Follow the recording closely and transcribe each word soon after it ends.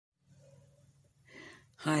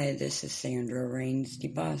Hi, this is Sandra Rains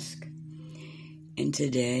DeBusk, and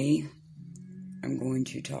today I'm going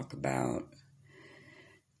to talk about,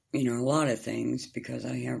 a lot of things because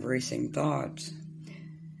I have racing thoughts,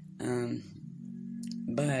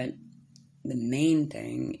 but the main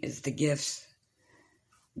thing is the gifts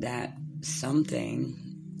that something,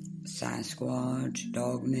 Sasquatch,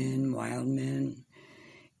 Dogman, Wildman,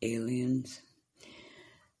 aliens,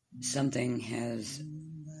 something has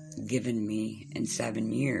given me in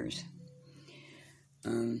 7 years.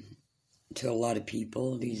 To a lot of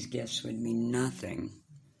people, these gifts would mean nothing,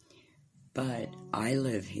 but I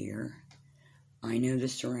live here, I know the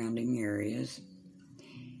surrounding areas,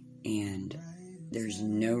 and there's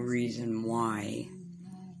no reason why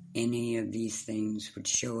any of these things would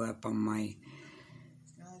show up on my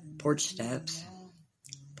porch steps,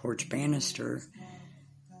 porch banister,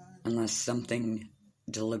 unless something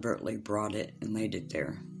deliberately brought it and laid it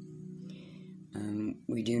there.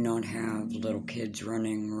 We do not have little kids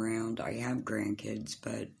running around. I have grandkids,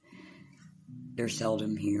 but they're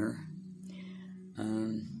seldom here.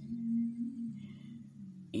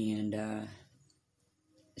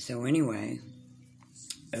 So anyway,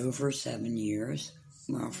 over 7 years,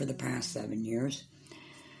 for the past 7 years,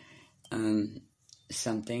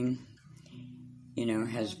 something,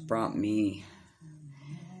 has brought me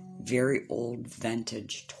very old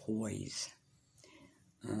vintage toys.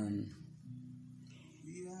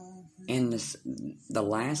 And the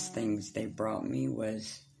last things they brought me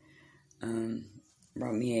was,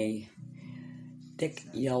 brought me a thick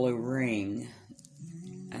yellow ring.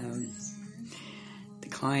 The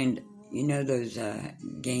kind, those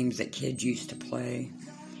games that kids used to play?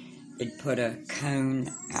 They'd put a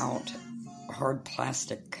cone out, a hard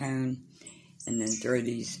plastic cone, and then throw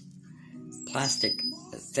these thick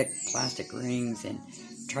plastic rings and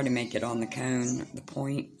try to make it on the cone, the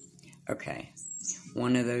point. Okay,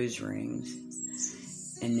 one of those rings.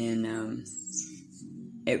 And then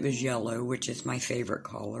it was yellow, which is my favorite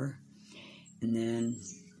color. And then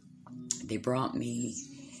they brought me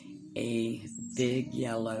a big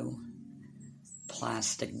yellow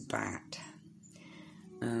plastic bat.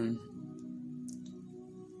 When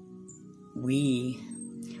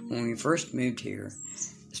we first moved here,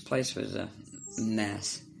 this place was a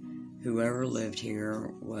mess. Whoever lived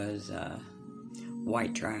here was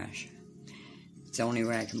white trash. It's the only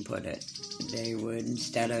way I can put it. They would,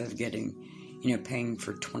 instead of getting, paying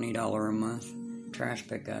for $20 a month trash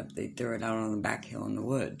pickup, they threw it out on the back hill in the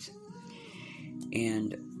woods.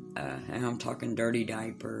 And I'm talking dirty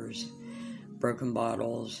diapers, broken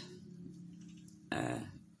bottles,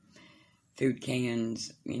 food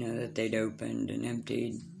cans, that they'd opened and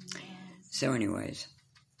emptied. So anyways,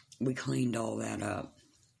 we cleaned all that up.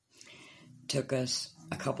 Took us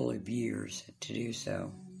a couple of years to do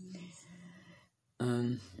so.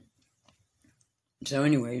 So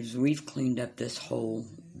anyways, we've cleaned up this whole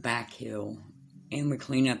back hill, and we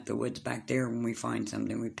clean up the woods back there. When we find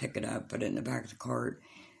something, we pick it up, put it in the back of the cart,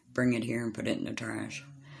 bring it here and put it in the trash.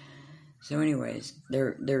 So anyways,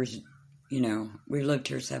 there's, we lived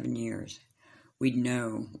here 7 years. We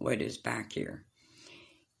know what is back here.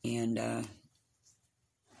 And,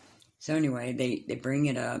 so anyway, they bring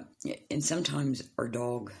it up, and sometimes our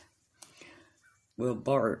dog will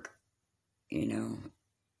bark,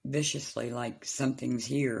 viciously, like something's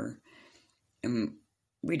here, and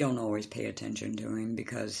we don't always pay attention to him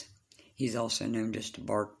because he's also known just to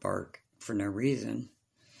bark for no reason.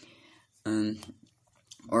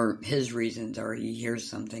 Or his reasons are he hears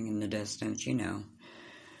something in the distance,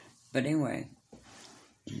 But anyway,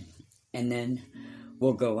 and then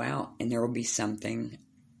we'll go out and there will be something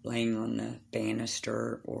laying on the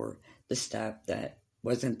banister or the step that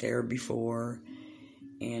wasn't there before,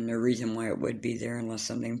 and no reason why it would be there unless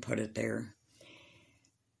something put it there.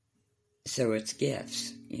 So it's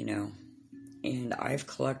gifts, and I've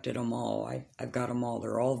collected them all. I've got them all.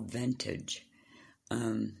 They're all vintage.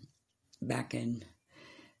 A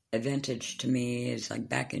vintage to me is like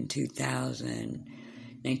back in 2000,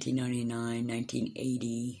 1999,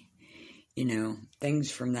 1980,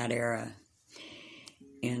 things from that era.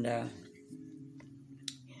 And,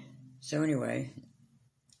 so anyway,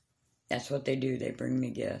 that's what they do. They bring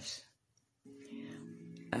me gifts.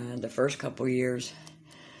 The first couple years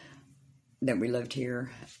that we lived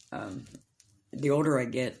here, the older I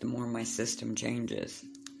get, the more my system changes.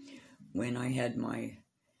 When I had my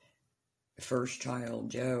first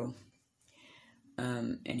child, Joe,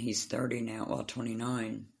 and he's 30 now,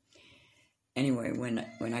 29. Anyway,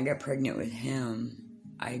 when I got pregnant with him,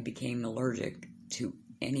 I became allergic to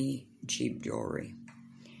any cheap jewelry.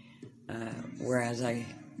 Whereas I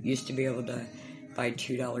used to be able to buy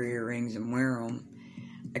 $2 earrings and wear them,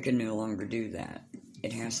 I could no longer do that.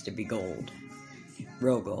 It has to be gold.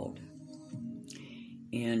 Real gold.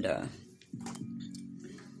 And,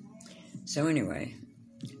 so anyway,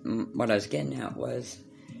 what I was getting at was,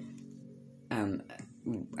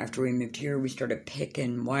 after we moved here, we started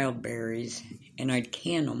picking wild berries, and I'd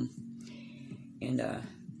can them. And,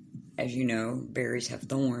 as you know, berries have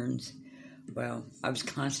thorns. Well, I was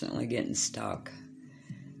constantly getting stuck,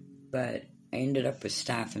 but I ended up with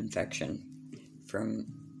staph infection from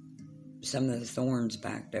some of the thorns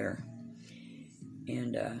back there,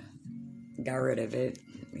 and got rid of it,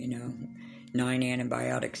 9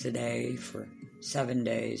 antibiotics a day for 7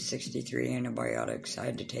 days, 63 antibiotics I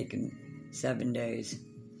had to take in 7 days,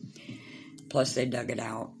 plus they dug it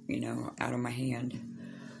out, out of my hand.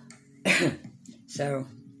 So,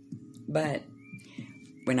 but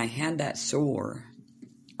when I had that sore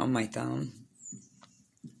on my thumb,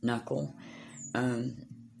 knuckle, and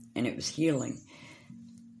it was healing,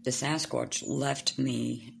 the Sasquatch left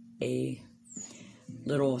me a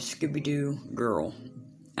little Scooby-Doo girl,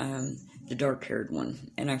 the dark-haired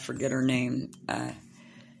one, and I forget her name.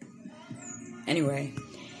 Anyway,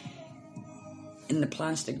 and the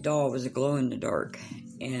plastic doll was a glow-in-the-dark,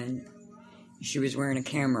 and she was wearing a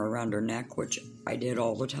camera around her neck, which I did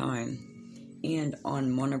all the time. And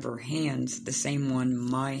on one of her hands, the same one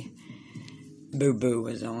my boo-boo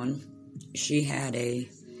was on, she had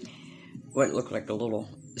what looked like a little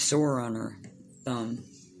sore on her thumb.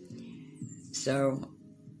 So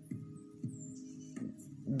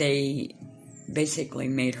they basically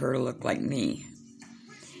made her look like me.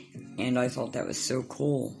 And I thought that was so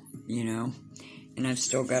cool, And I've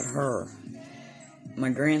still got her. My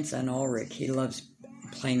grandson, Ulrich, he loves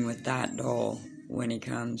playing with that doll when he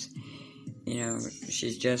comes.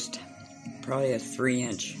 She's just probably a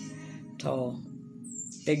 3-inch tall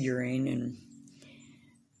figurine,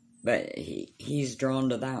 but he's drawn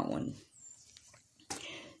to that one.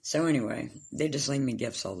 So anyway, they just leave me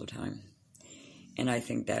gifts all the time, and I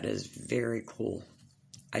think that is very cool.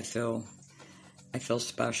 I feel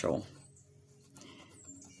special.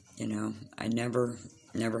 I never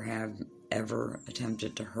have ever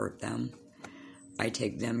attempted to hurt them. I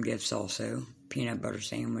take them gifts also. Peanut butter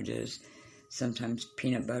sandwiches, sometimes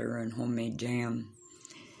peanut butter and homemade jam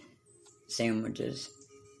sandwiches.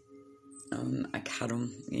 I cut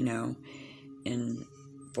them, in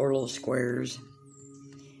 4 little squares.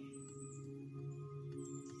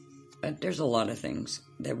 But there's a lot of things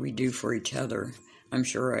that we do for each other. I'm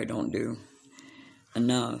sure I don't do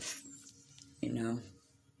enough,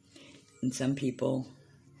 And some people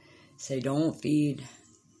say, don't feed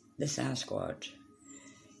the Sasquatch.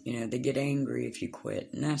 They get angry if you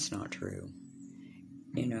quit, and that's not true.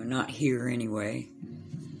 Not here anyway.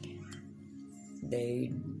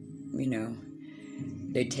 They,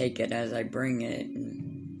 they take it as I bring it,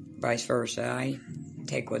 and vice versa. I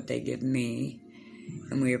take what they give me,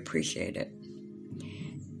 and we appreciate it.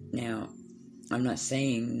 Now, I'm not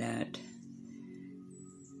saying that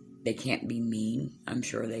they can't be mean. I'm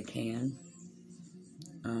sure they can.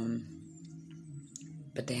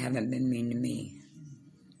 But they haven't been mean to me.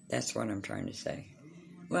 That's what I'm trying to say.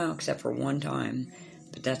 Well, except for one time,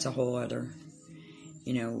 but that's a whole other,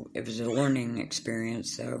 it was a learning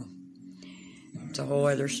experience, so it's a whole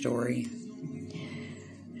other story.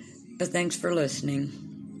 But thanks for listening,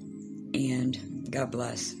 and God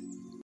bless.